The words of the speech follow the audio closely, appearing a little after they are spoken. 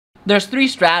There's 3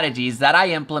 strategies that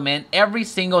I implement every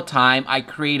single time I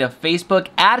create a Facebook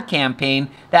ad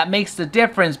campaign that makes the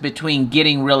difference between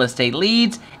getting real estate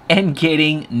leads and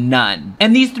getting none.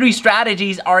 And these 3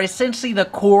 strategies are essentially the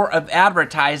core of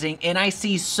advertising, and I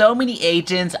see so many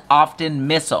agents often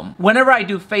miss them. Whenever I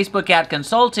do Facebook ad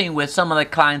consulting with some of the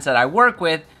clients that I work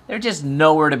with, they're just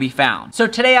nowhere to be found. So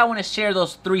today I want to share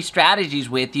those 3 strategies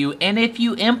with you, and if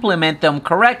you implement them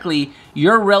correctly,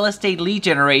 your real estate lead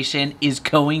generation is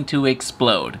going to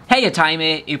explode. Hey, it's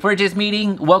Jaime. If we're just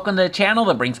meeting, welcome to the channel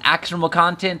that brings actionable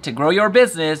content to grow your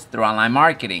business through online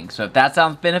marketing. So if that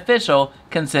sounds beneficial,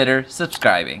 consider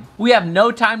subscribing. We have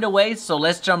no time to waste, so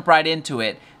let's jump right into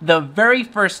it. The very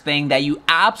first thing that you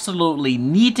absolutely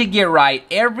need to get right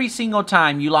every single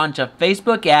time you launch a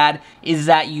Facebook ad is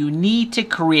that you need to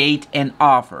create an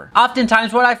offer.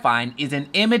 Oftentimes what I find is an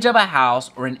image of a house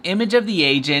or an image of the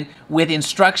agent with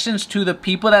instructions to the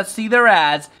people that see their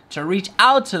ads to reach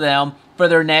out to them for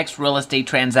their next real estate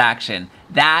transaction.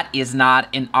 That is not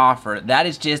an offer. That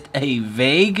is just a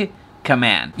vague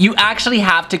command. You actually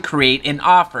have to create an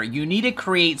offer. You need to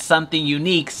create something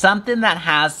unique, something that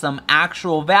has some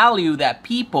actual value that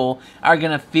people are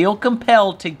going to feel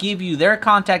compelled to give you their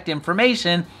contact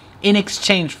information in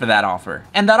exchange for that offer.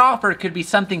 And that offer could be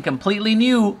something completely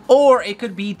new, or it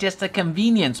could be just a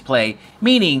convenience play,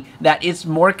 meaning that it's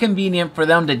more convenient for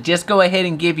them to just go ahead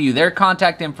and give you their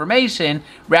contact information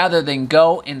rather than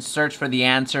go and search for the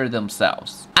answer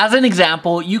themselves. As an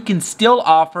example, you can still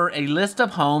offer a list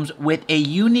of homes with a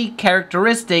unique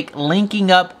characteristic linking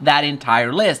up that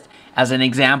entire list. As an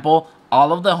example,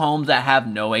 all of the homes that have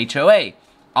no HOA,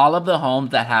 all of the homes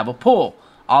that have a pool,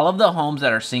 all of the homes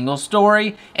that are single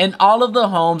story, and all of the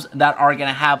homes that are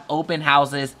gonna have open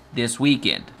houses this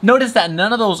weekend. Notice that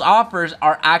none of those offers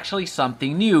are actually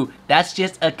something new. That's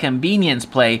just a convenience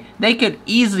play. They could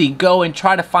easily go and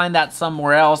try to find that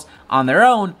somewhere else on their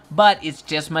own, but it's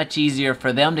just much easier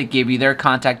for them to give you their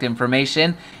contact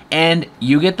information, and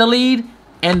you get the lead,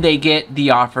 and they get the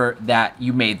offer that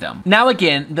you made them. Now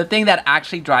again, the thing that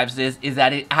actually drives this is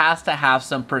that it has to have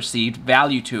some perceived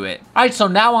value to it. Alright, so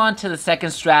now on to the second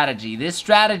strategy. This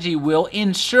strategy will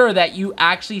ensure that you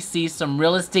actually see some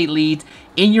real estate leads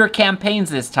in your campaigns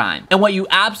this time. And what you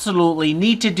absolutely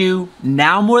need to do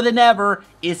now more than ever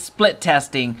is split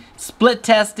testing. Split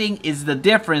testing is the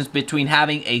difference between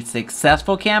having a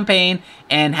successful campaign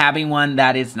and having one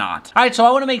that is not. Alright, so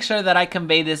I want to make sure that I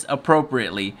convey this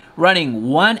appropriately. Running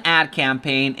one ad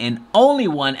campaign and only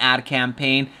one ad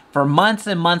campaign for months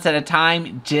and months at a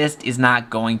time just is not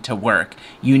going to work.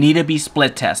 You need to be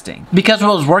split testing. Because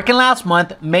what was working last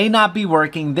month may not be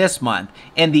working this month,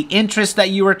 and the interests that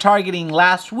you were targeting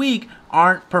last week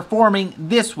aren't performing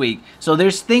this week. So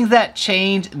there's things that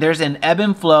change, there's an ebb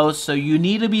and flow, so you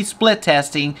need to be split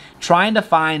testing, trying to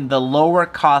find the lower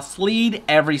cost lead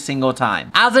every single time.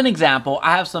 As an example,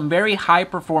 I have some very high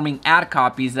performing ad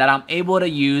copies that I'm able to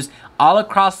use all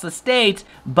across the states,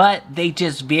 but they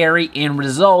just vary in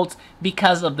results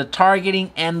because of the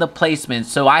targeting and the placement.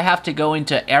 So I have to go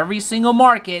into every single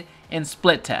market and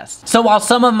split test. So while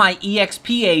some of my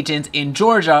EXP agents in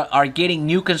Georgia are getting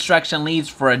new construction leads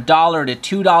for $1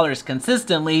 to $2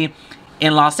 consistently,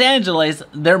 in Los Angeles,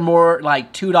 they're more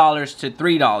like $2 to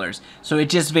 $3. So it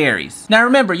just varies. Now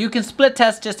remember, you can split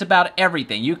test just about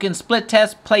everything. You can split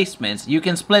test placements, you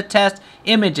can split test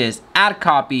images, ad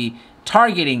copy,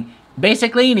 targeting,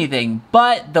 basically anything.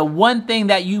 But the one thing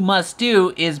that you must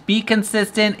do is be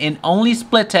consistent and only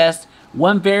split test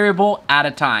one variable at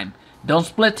a time. Don't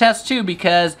split test 2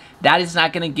 because that is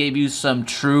not going to give you some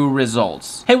true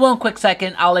results. Hey, one quick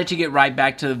second, I'll let you get right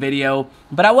back to the video,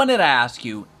 but I wanted to ask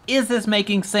you, is this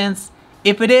making sense?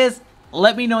 If it is,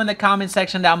 let me know in the comment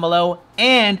section down below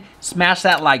and smash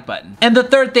that like button. And the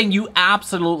third thing you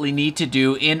absolutely need to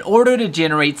do in order to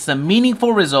generate some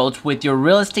meaningful results with your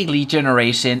real estate lead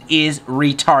generation is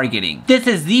retargeting. This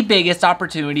is the biggest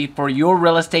opportunity for your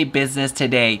real estate business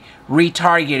today.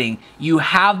 Retargeting. You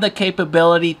have the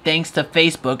capability thanks to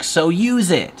Facebook, so use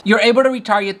it. You're able to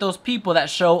retarget those people that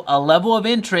show a level of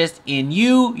interest in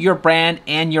you, your brand,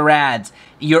 and your ads.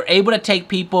 You're able to take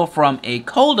people from a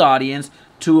cold audience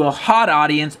to a hot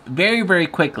audience very, very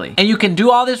quickly. And you can do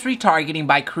all this retargeting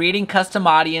by creating custom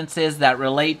audiences that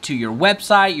relate to your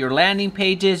website, your landing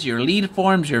pages, your lead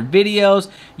forms, your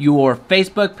videos, your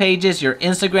Facebook pages, your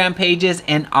Instagram pages,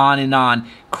 and on and on.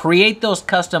 Create those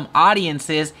custom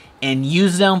audiences and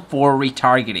use them for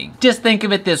retargeting. Just think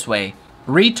of it this way.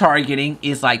 Retargeting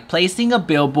is like placing a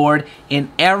billboard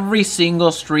in every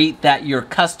single street that your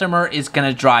customer is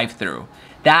gonna drive through.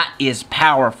 That is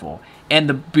powerful. And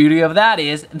the beauty of that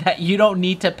is that you don't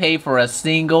need to pay for a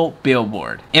single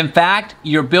billboard. In fact,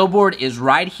 your billboard is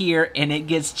right here and it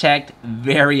gets checked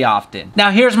very often.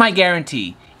 Now here's my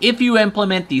guarantee. If you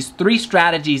implement these 3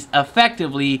 strategies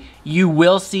effectively, you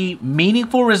will see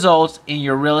meaningful results in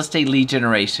your real estate lead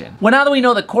generation. Well, now that we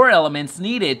know the core elements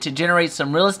needed to generate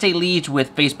some real estate leads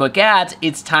with Facebook ads,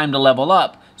 it's time to level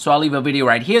up. So I'll leave a video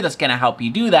right here that's gonna help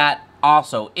you do that.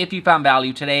 Also, if you found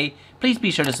value today, please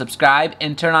be sure to subscribe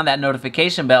and turn on that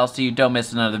notification bell so you don't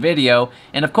miss another video.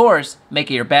 And of course, make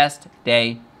it your best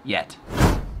day yet.